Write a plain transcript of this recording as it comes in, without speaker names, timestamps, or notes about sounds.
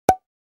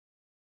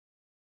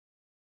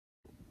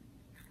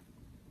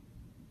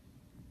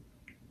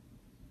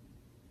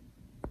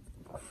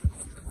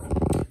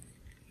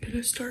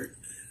gonna start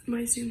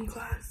my Zoom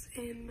class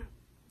in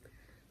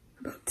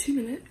about 2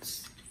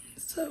 minutes.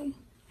 So,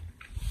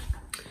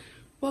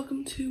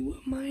 welcome to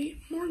my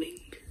morning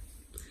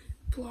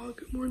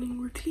vlog, morning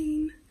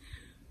routine,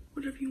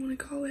 whatever you want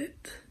to call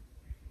it.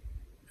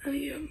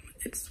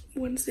 It's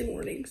Wednesday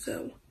morning,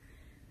 so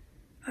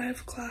I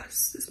have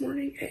class this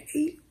morning at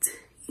 8,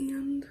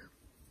 and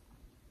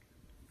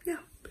yeah,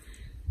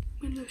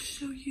 I'm gonna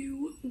show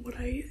you what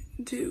I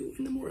do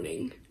in the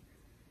morning.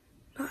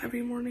 Not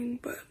every morning,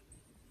 but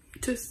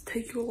just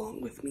take you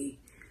along with me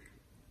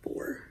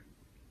for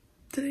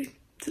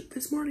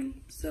this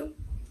morning. So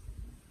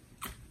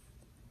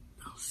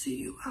I'll see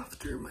you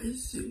after my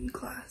Zoom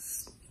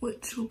class,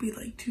 which will be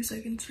like 2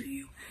 seconds for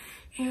you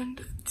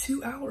and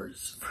 2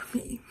 hours for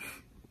me.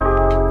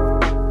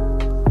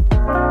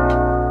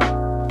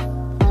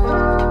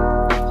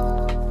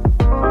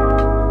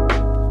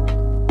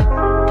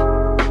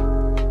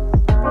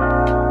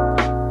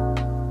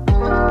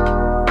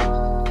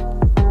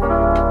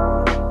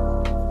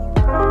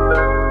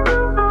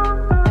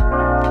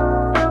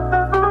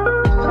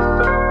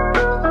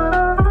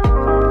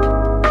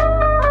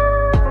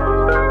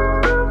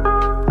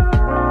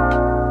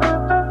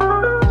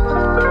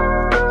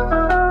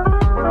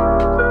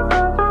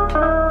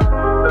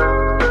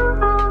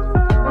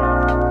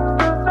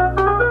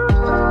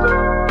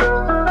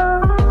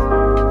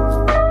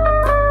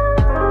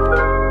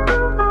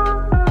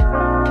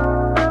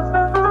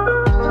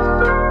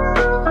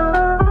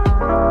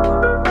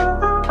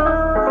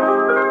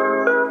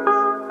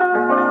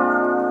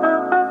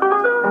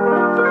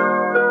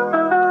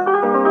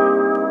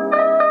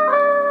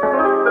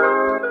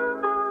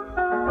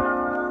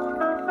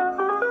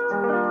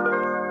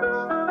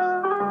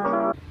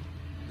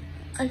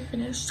 I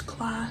finished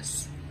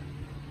class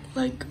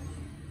like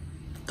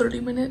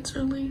 30 minutes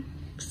early,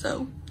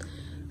 so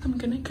I'm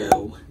gonna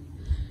go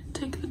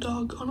take the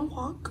dog on a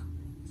walk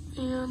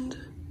and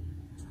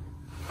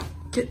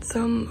get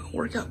some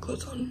workout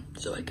clothes on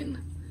so I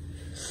can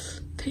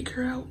take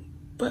her out.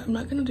 But I'm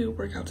not gonna do a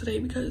workout today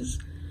because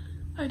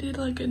I did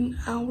like an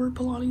hour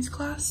Pilates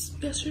class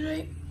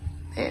yesterday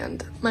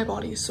and my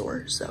body is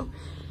sore, so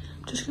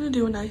I'm just gonna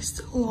do a nice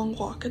long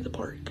walk at the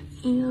park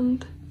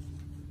and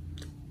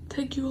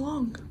take you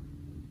along.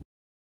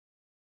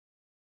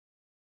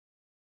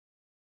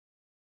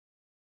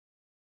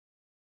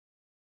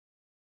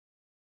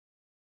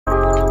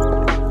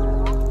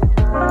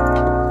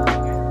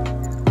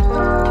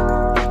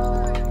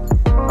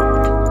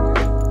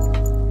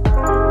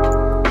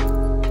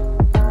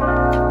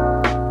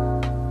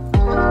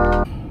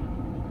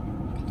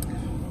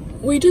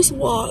 We just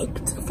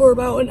walked for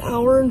about an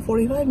hour and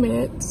 45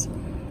 minutes.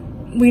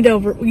 We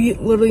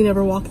literally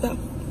never walk that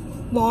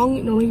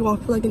long. Normally we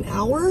walk for like an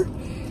hour,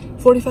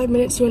 45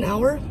 minutes to an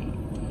hour,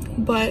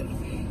 but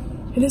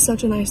it is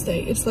such a nice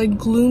day. It's like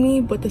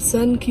gloomy, but the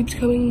sun keeps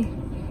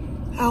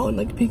coming out and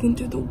like peeking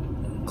through the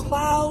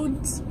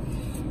clouds.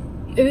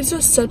 It is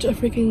just such a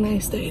freaking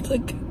nice day. It's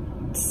like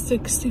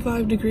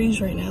 65 degrees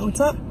right now.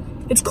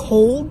 It's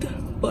cold,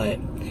 but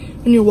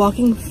when you're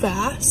walking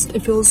fast,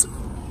 it feels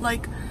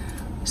like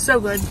so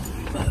good.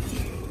 But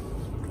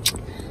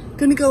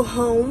gonna go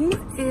home,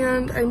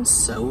 and I'm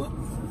so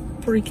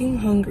freaking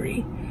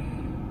hungry,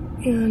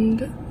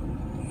 and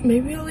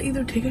maybe I'll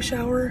either take a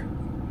shower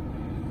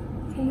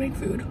or make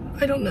food.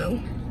 I don't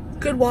know.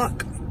 Good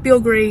walk, feel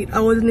great. I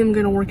wasn't even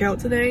gonna work out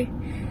today,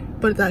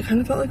 but that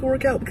kind of felt like a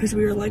workout because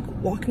we were like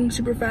walking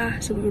super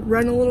fast and we would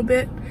run a little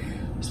bit.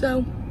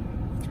 So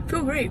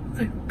feel great.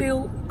 I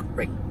feel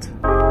great.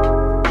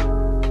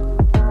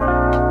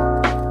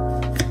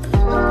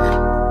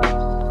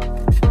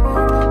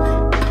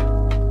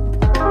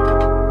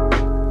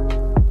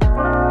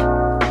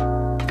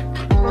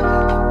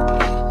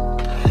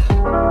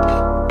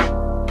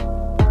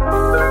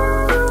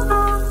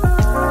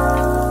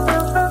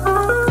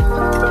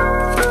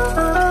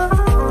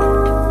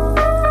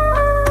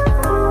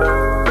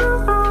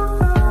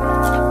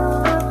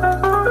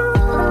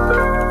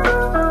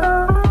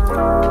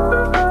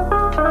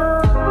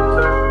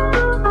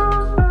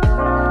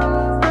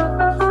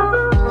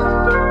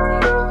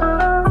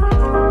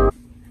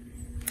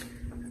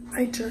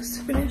 I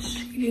just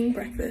finished eating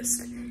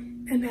breakfast,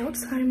 and now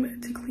it's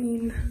time to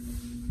clean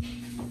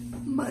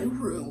my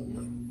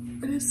room.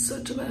 It is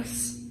such a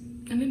mess,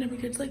 and it never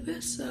gets like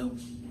this, so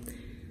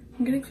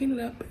I'm gonna clean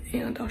it up,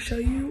 and I'll show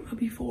you a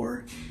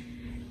before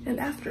and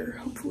after.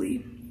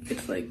 Hopefully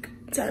it's like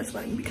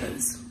satisfying,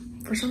 because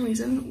for some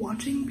reason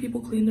watching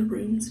people clean their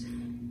rooms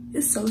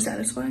is so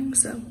satisfying.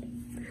 So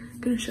I'm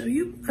gonna show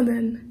you, and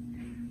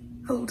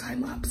then a little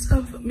time lapse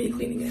of me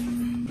cleaning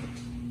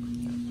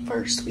it.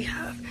 First we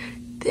have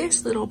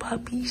this little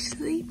puppy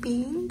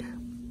sleeping.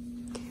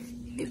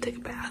 You need to take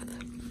a bath.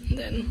 And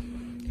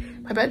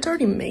then my bed's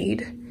already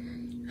made.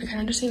 I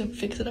kind of just need to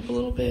fix it up a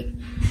little bit,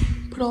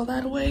 put all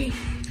that away.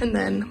 And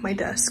then my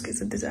desk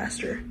is a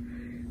disaster.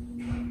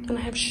 And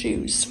I have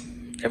shoes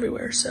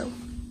everywhere, so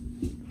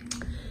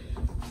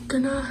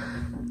gonna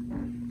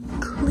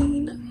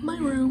clean my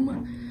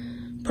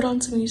room, put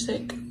on some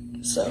music.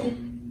 So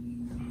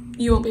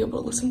you won't be able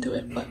to listen to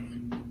it, but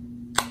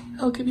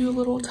I'll give you a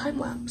little time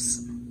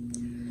lapse.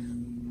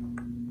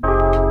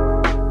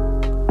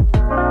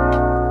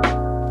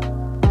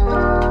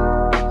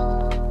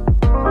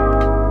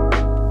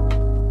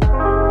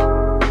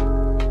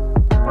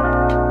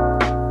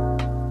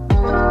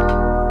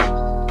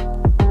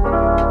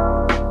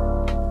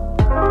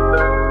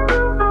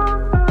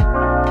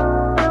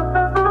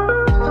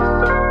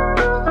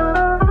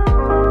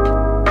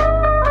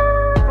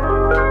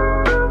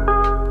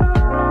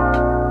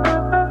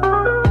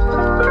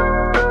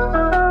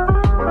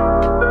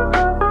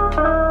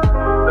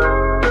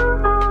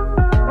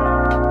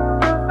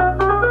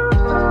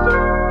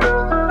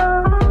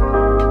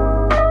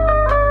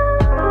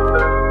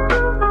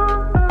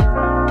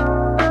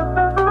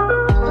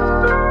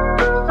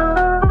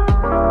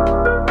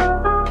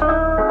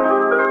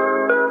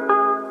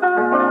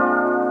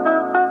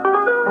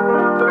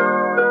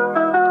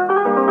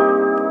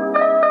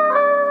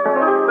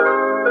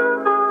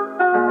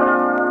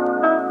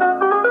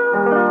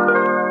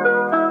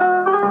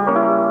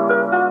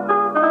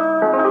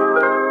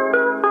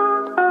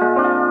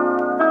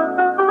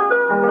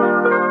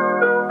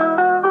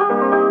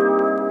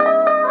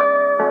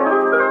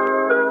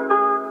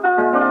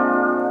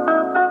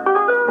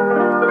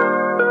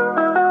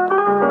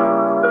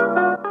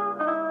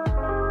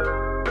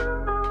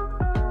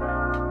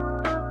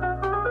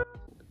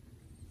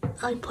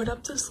 I put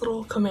up this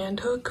little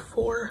command hook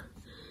for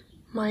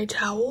my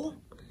towel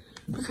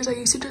because I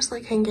used to just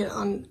like hang it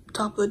on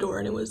top of the door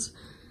and it was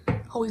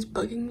always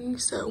bugging me,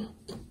 so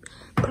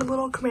put a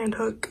little command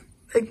hook.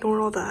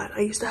 Ignore all that. I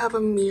used to have a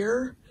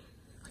mirror,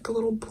 like a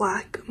little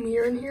black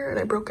mirror in here, and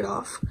I broke it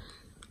off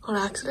on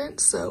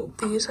accident, so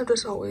these have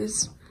just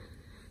always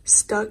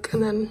stuck,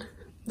 and then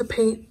the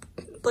paint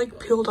like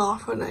peeled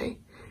off, and I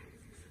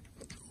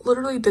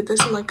literally did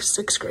this in like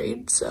 6th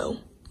grade, so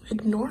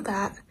ignore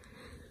that.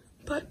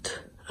 But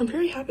I'm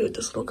very happy with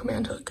this little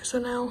command hook. So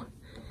now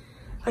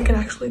I can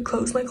actually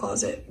close my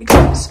closet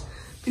because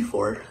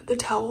before the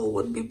towel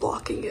would be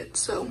blocking it.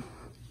 So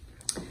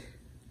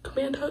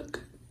command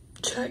hook,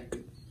 check,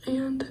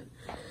 and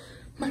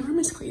my room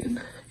is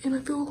clean and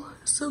I feel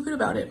so good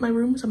about it. My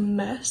room is a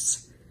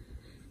mess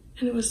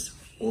and it was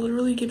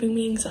literally giving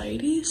me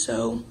anxiety.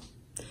 So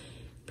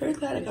very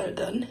glad I got it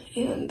done.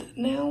 And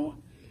now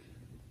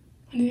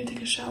I need to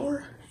take a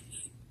shower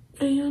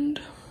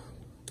and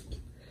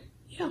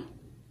yeah,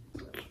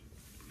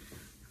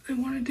 I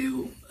want to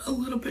do a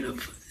little bit of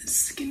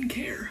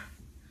skincare.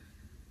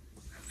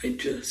 I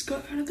just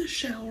got out of the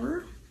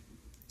shower,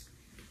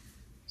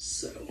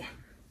 so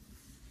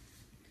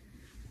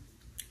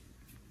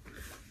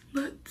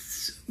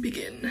let's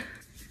begin.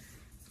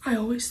 I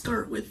always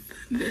start with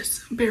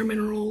this Bare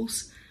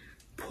Minerals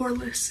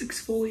Poreless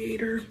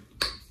Exfoliator.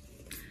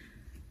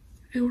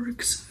 It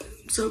works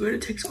so good,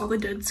 it takes all the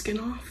dead skin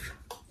off.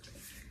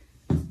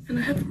 And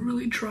I have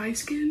really dry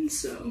skin,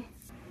 so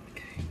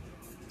okay.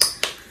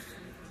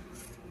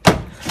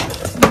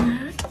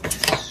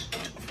 Next,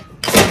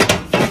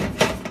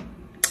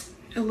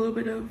 a little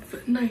bit of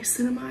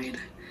niacinamide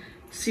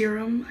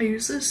serum. I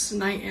use this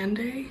night and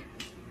day,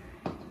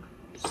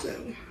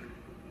 so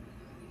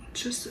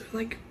just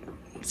like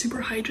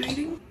super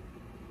hydrating.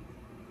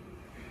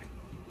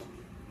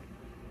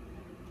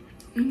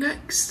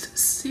 Next,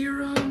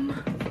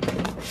 serum.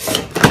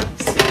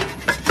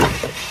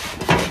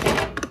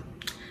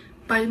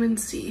 Vitamin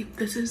C.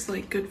 This is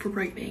like good for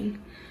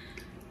brightening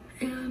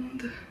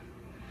and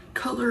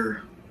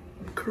color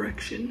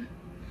correction.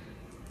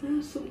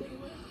 There's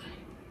something with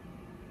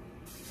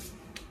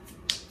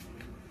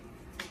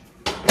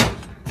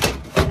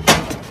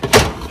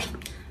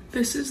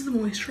this is the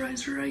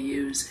moisturizer I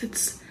use.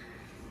 It's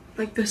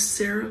like the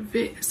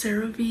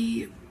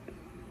CeraVe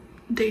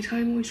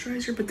daytime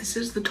moisturizer, but this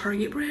is the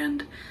Target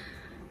brand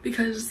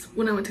because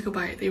when I went to go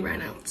buy it, they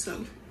ran out.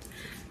 So,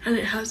 and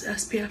it has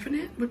SPF in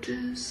it, which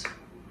is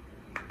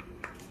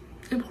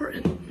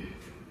important.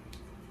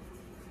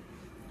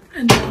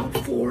 And now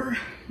for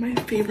my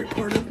favorite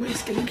part of my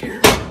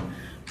skincare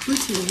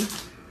routine,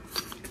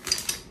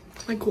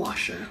 my gua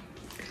sha.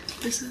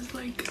 This is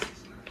like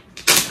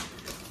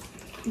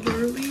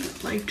literally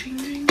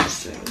life-changing.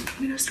 So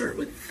I'm gonna start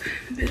with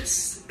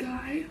this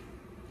guy.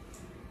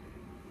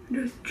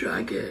 Just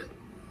drag it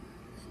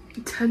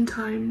 10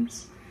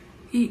 times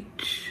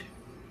each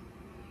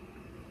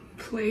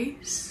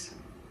place.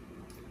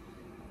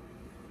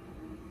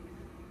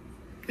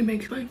 It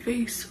makes my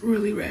face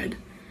really red,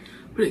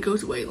 but it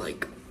goes away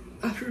like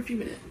after a few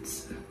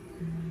minutes.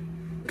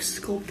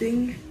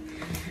 Sculpting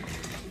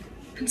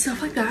and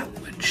stuff like that,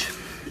 which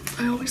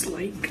I always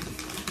like.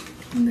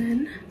 And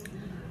then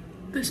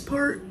this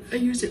part, I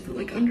use it for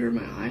like under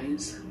my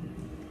eyes.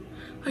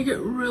 I get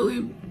really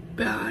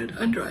bad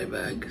under eye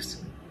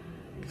bags,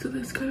 so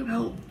this kind of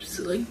helps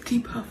to like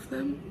depuff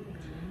them.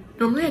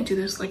 Normally I do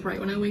this like right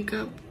when I wake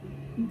up,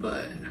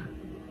 but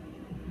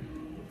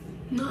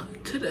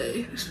not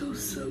today. This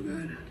feels so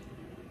good.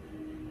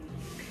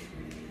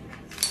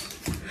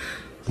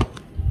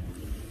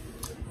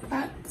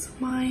 That's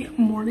my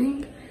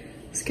morning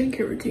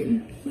skincare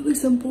routine. Really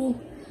simple.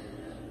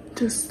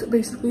 Just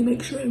basically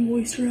make sure I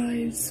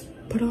moisturize,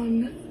 put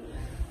on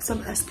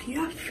some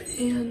SPF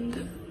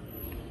and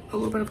a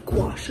little bit of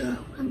gua sha,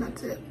 and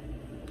that's it.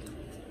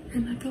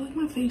 And I feel like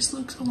my face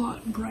looks a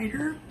lot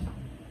brighter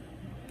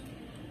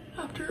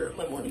after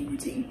my morning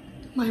routine,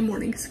 my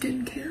morning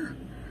skincare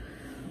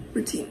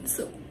routine.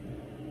 So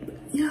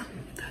yeah,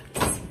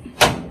 that's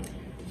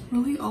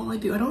really all I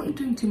do. I don't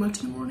do too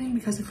much in the morning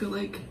because I feel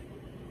like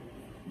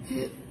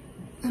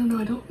I don't know,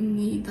 I don't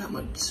need that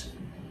much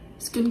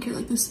skincare.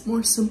 Like, this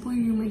more simple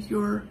you make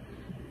your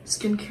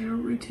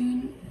skincare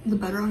routine, the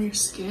better on your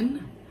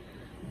skin.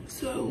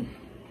 So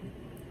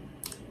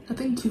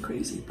nothing too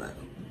crazy, but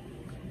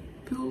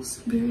feels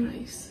very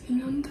nice.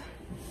 And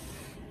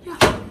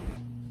yeah.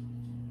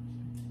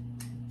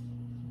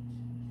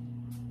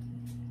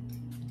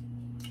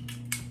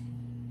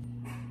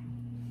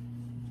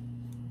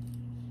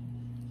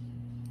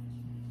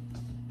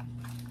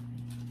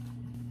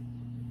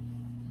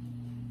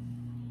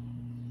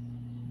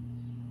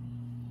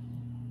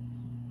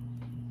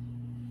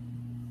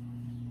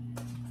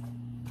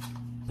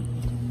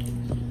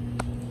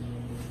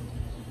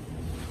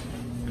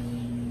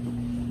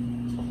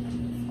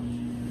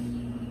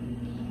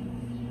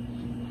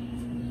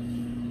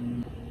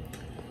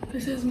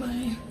 This is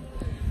my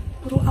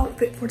little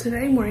outfit for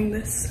today. I'm wearing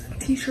this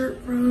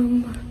t-shirt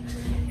from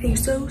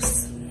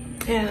ASOS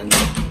and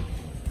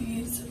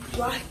these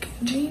black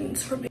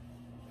jeans from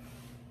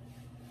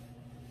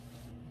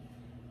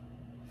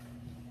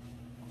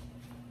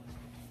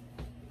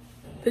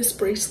This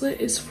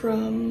bracelet is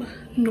from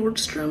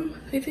Nordstrom,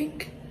 I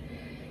think.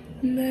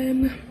 And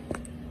then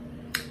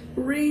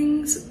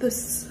rings,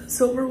 this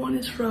silver one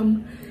is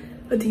from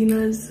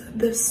Adina's.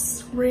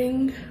 This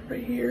ring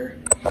right here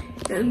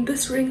and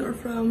this ring are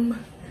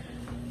from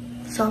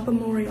Shoppa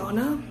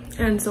Moriana,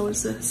 and so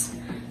is this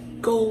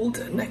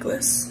gold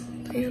necklace.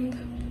 And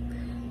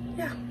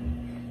yeah,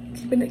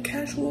 keeping it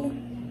casual.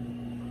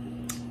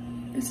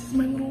 This is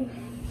my little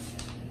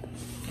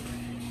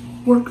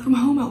work from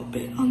home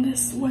outfit on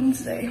this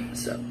Wednesday.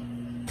 So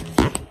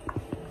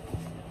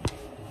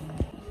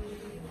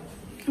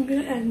I'm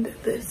gonna end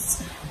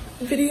this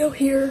video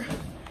here.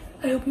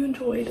 I hope you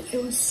enjoyed.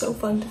 It was so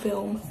fun to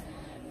film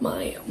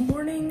my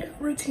morning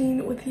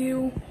routine with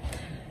you.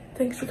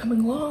 Thanks for coming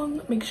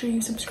along. Make sure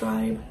you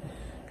subscribe,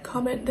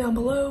 comment down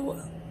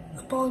below,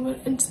 follow me on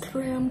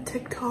Instagram,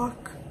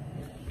 TikTok,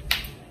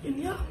 and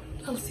yeah,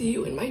 I'll see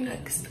you in my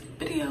next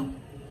video.